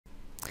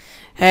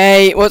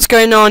Hey, what's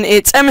going on?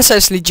 It's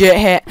MSS Legit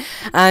here,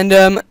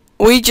 and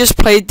we just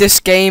played this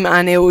game,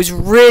 and it was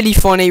really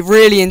funny,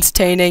 really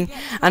entertaining,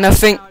 and I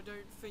think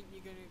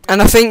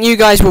you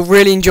guys will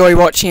really enjoy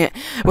watching it.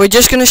 We're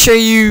just going to show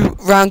you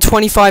round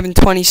 25 and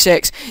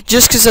 26,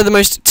 just because they're the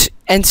most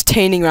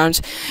entertaining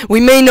rounds. We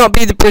may not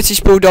be the British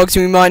Bulldogs,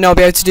 and we might not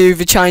be able to do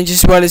the challenge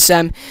as well as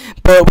them,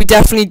 but we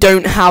definitely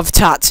don't have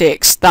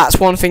tactics. That's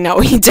one thing that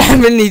we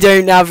definitely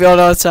don't have on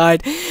our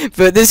side.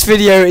 But this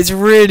video is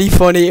really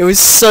funny. It was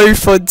so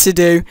fun to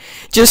do.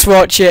 Just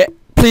watch it.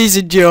 Please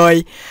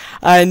enjoy.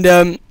 And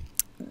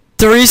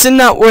the reason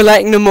that we're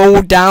letting them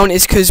all down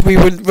is because we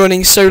were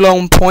running so low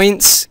on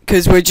points,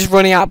 because we're just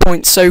running out of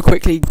points so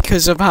quickly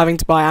because of having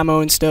to buy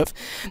ammo and stuff,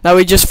 that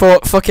we just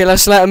thought, fuck it,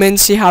 let's let them in,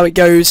 see how it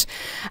goes.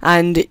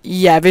 And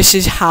yeah, this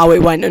is how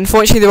it went.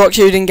 Unfortunately, the Rock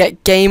didn't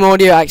get game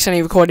audio. I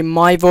accidentally recorded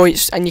my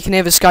voice, and you can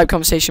hear the Skype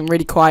conversation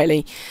really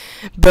quietly.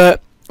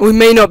 But we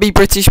may not be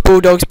British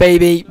Bulldogs,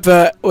 baby,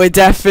 but we're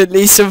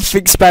definitely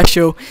something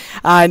special.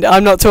 And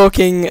I'm not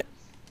talking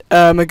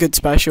a good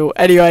special.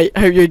 Anyway,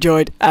 hope you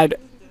enjoyed, and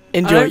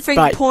enjoy. I don't think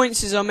Bye.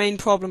 Points is our main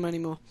problem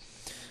anymore.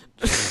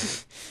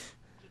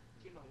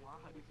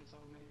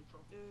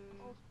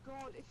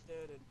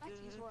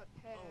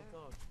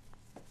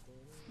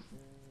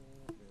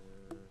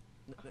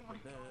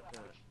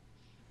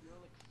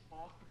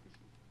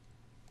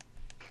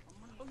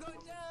 I'm going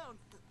down.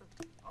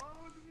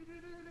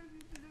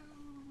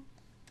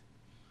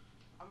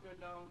 I'm going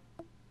down.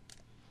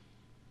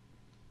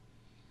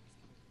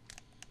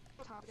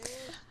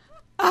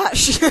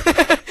 Ash. Stay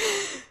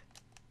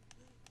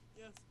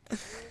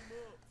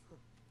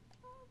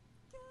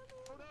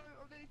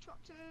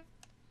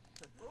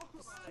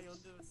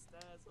under the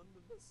stairs,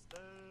 under the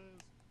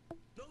stairs.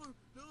 No,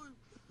 no.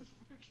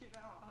 Freaking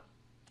out.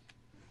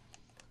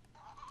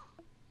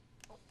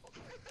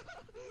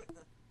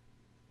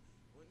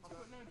 I've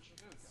got no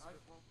chug.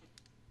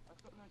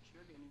 I've got no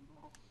chug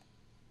anymore.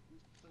 I'm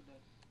so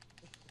dead.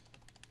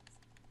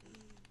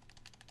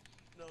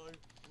 No, I'm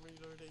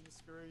reloading.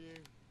 Screw you.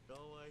 Go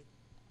away.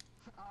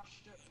 Ah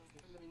shit, I'm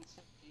going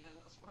to yeah,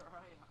 that's where I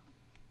am.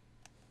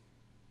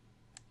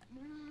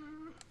 No.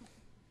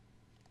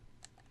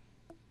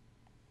 I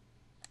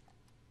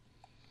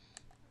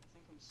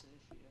think I'm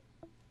safe here.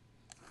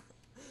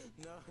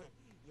 No,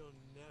 you're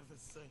never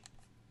safe.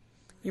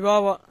 You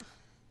are what? I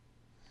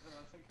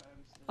think I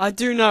am safe. I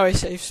do know a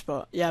safe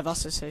spot. Yeah,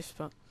 that's a safe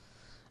spot.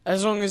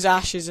 As long as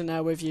Ash isn't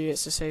there with you,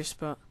 it's a safe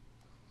spot.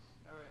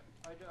 Alright,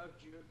 I don't have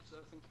jugs, so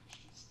I think I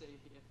should stay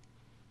here.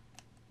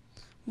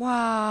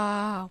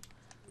 Wow.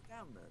 Go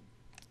down then.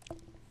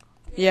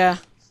 Yeah.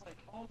 It's like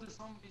all the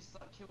zombies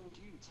that killed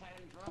you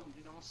turned around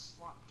and all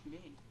slapped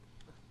me.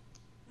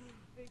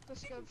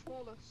 Let's go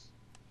flawless.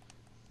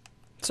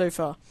 So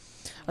far.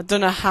 I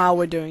don't know how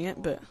we're doing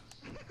it, but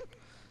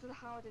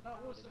That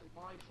wasn't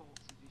my fault,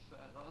 to be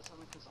fair. That was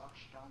only because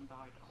Ashdown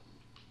died.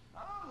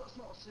 Oh, that's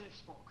not a safe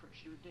spot,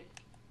 Chris. You're a dick.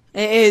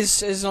 it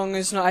is, as long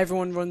as not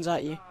everyone runs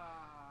at you.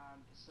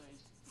 And it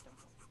says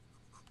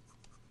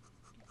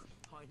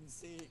hide and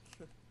seek.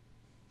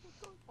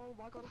 Oh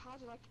my god, how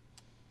did I...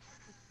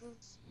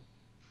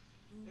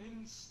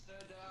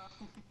 Instead I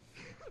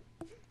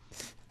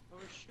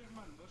was shooting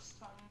my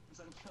Mustangs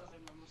and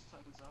killing my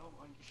Mustangs out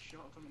and just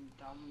shot them and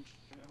damaged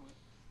straight away.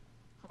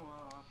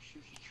 Oh,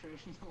 shoot your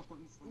train, no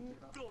one's looking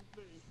at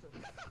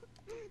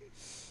me.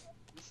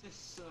 This is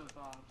so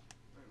bad.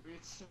 Right, we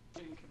need to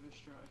think of a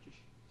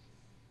strategy.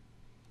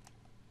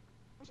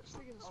 I'm just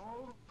thinking this.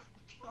 Oh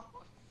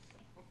god.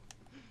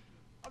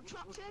 I'm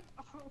trapped in!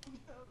 Oh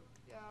no.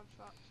 Yeah, I'm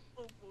trapped.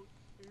 Oh, well,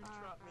 who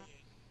trapped me in?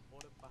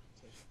 What a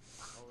bastard.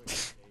 Oh,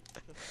 okay.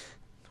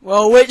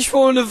 Well, which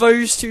one of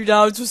those two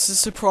downs was the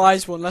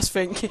surprise one? Let's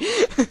think. I'm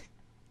trying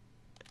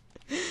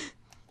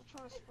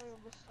to spray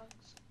on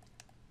Mustangs.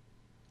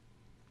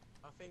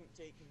 I think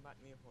Jake can back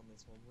me up on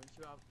this one.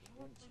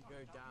 Once you go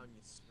down,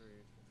 you're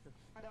screwed.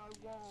 I know,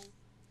 whoa.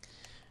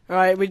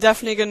 Right, we're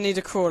definitely gonna need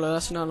a crawler,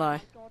 that's not a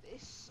lie. Oh my god,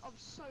 I'm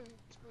so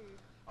screwed.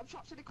 I'm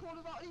trapped in a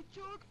corner without any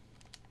jug.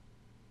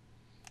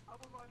 How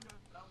am I not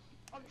down?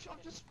 I'm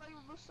just spraying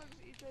on Mustangs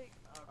at you, Jake.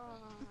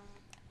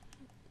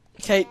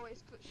 Okay, Oh,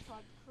 it's glitch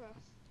time, Chris.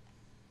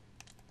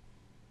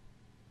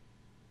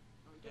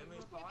 Don't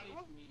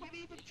revive me. We're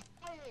even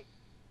trying.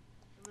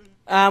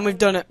 and we've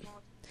done it.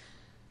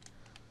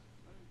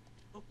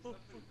 Stop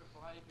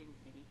reviving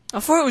me. I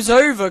thought it was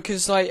over,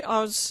 because, like,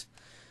 I was...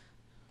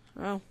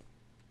 Well,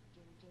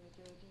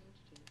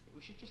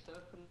 We should just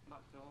open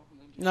that door and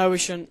then just... no we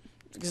shouldn't,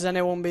 because then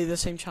it won't be the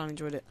same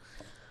challenge, would it?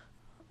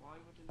 Why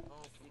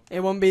wouldn't It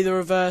won't be the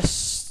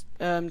reverse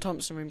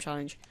Thompson room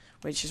challenge,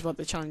 which is what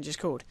the challenge is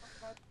called.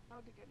 How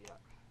did it get yet?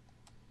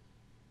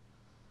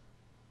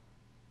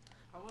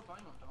 How have I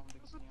not downed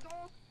There's a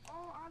door.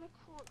 Oh, and a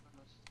corner.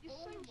 You're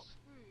so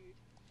screwed.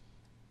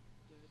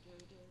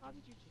 How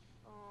did you...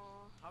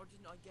 Oh... How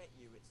didn't I get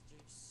you? It's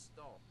just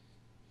stop.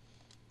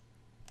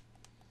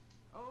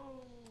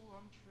 Oh,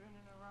 I'm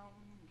turning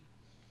around.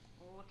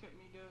 Oh, look at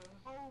me go.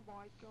 Oh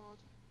my god.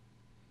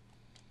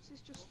 This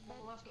is just Well,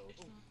 that's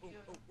mental.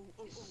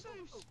 yeah. It's so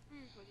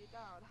smooth when you're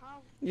down. How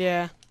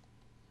Yeah.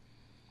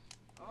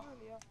 Oh,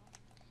 really are.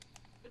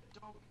 a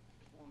dog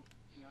just one.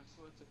 I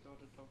swear to God,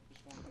 a dog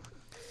just one.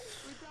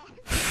 We died.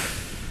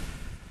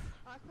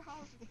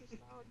 How's it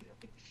nostalgia?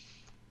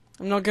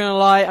 I'm not gonna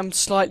lie, I'm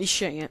slightly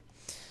shitting it.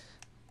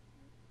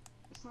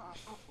 It's not our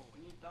fault.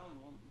 When you're down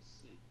once,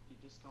 you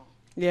just can't.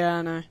 Yeah,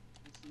 I know. There's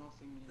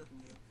nothing you can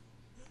do.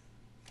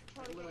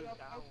 Trying to get Look you up,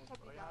 down. I'll pop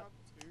you I had down.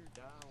 2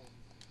 down.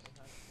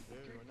 I had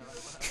 2 and I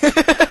had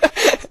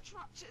I'm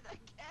trapped in I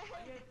again.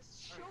 had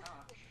Shut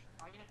Ash.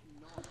 I had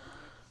none and I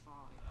had 5.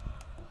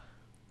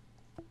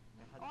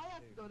 I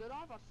had 2. none and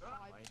I've had 5.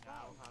 I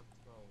now have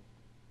 12.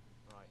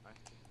 Right, I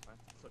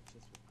have to clutch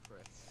this with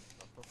Chris.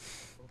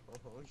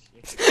 Oh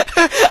shit.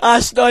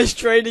 Ash, nice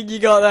training you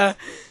got there.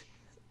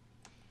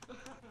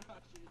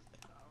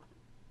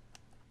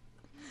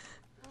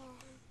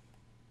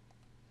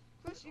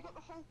 Chris, you got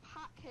the whole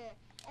pack here.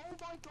 Oh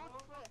my god,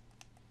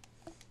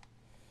 Chris.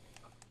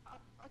 I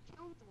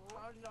killed them all.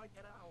 How did I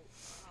get out?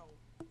 How?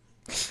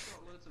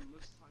 Got loads of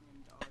Mustang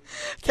and died.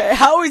 Okay,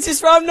 how is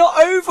this round not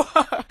over?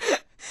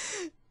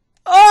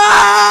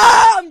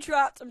 Ah! I'm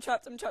trapped.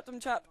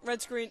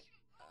 Red screen.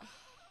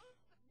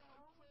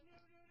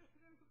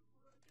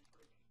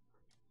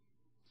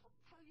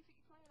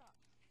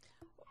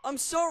 I'm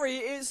sorry,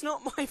 it's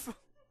not my fault.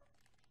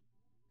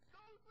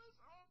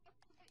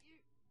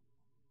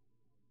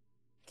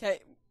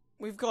 Okay,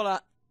 we've got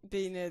to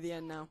be near the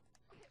end now.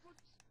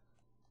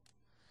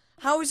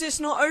 How is this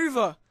not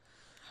over?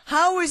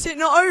 How is it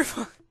not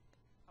over?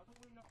 How are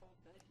we not all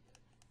dead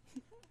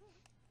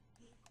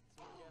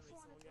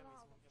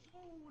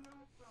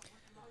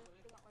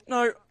yet?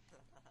 No.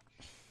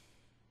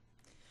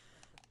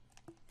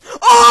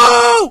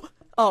 Oh!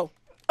 Oh.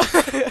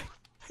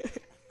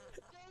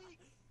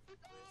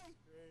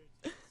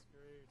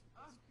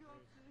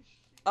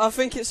 I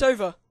think it's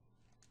over.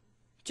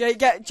 Jake,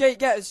 get us.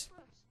 Don't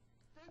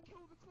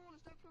kill the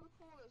crawlers,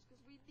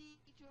 because we need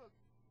each other.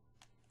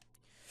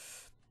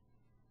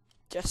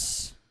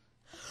 Yes.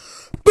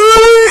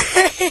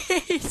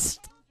 Beast!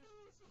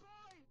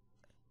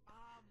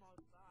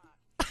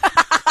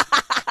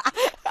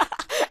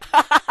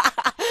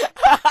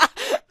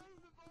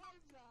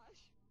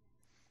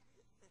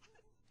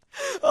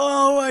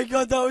 Oh my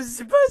god, that was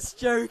the best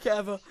joke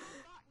ever.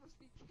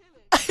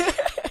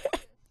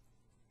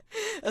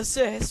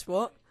 Assist,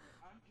 what?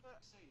 I'm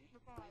just saying, I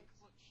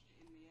clutched it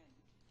in the end.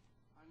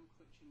 I'm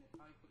clutching it. I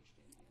clutched it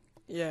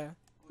in the end. Yeah.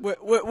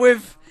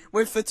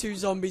 With the 2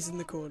 zombies in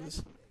the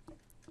corners. I'm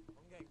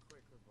getting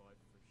quick revive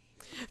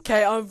for shit.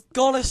 Okay, I've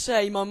gotta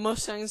say my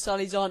Mustang and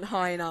Sally's aren't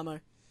high in ammo.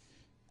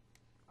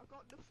 I've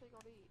got nothing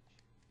on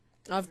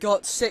each. I've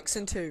got 6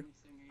 and 2.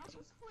 That's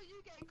what's the point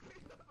you getting quick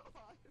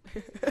revive.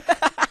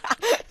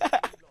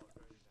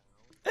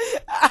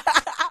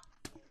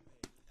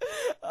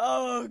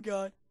 Oh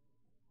god.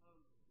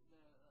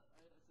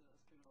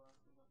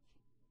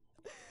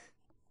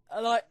 I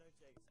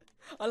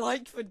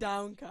like for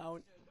down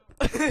count.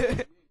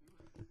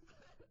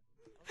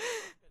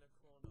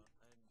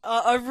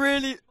 I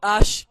really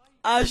Ash,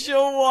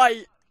 you're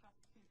white.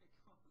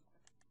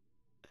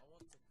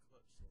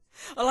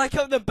 I like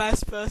how the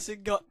best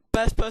person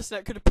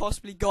that could have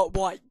possibly got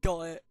white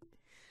got it.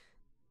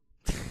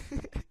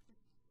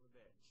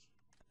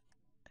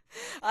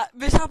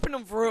 This happened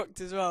on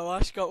Brooked as well.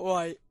 Ash got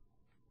white.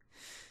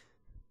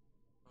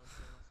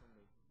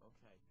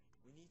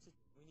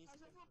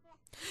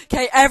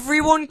 Okay,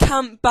 everyone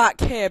camp back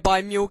here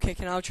by mule kick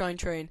and I'll try and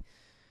train.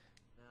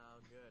 No,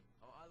 good.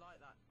 Oh, I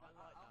like that. I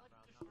like that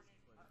round. That was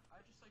fun.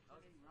 I just like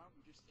running around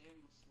just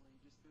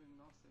aimlessly, just doing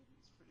nothing.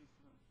 It's pretty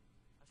fun.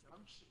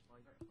 Actually,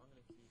 I'm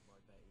gonna keep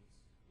my base.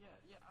 Yeah,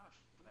 Ash,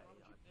 run around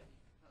with your Betty.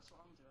 That's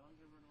what I'm doing. I'm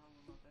gonna run around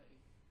with my Betty.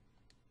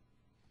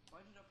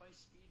 Why did I buy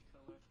speed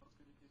color if I was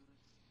gonna do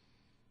this?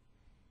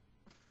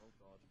 Oh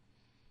god.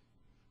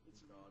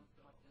 It's God.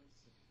 really bad, this.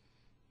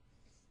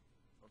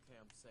 Okay,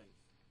 I'm safe.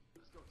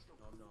 Let's go.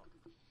 No, I'm not.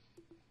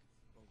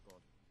 Oh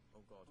god.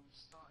 Oh god. I'm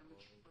starting the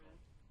Oh, train.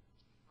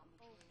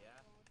 Oh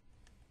Yeah.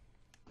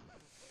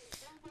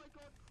 my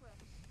god, Chris.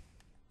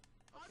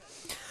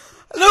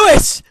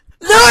 Lewis!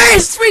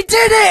 Lewis! We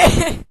did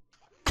it!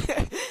 It's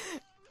like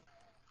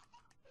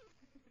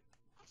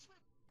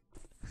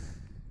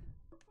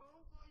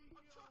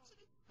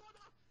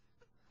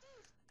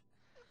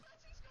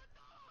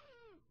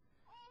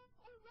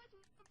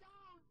a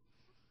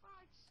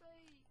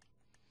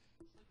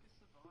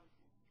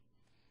survival.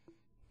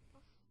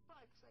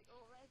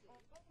 Already.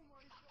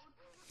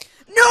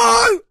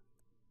 No!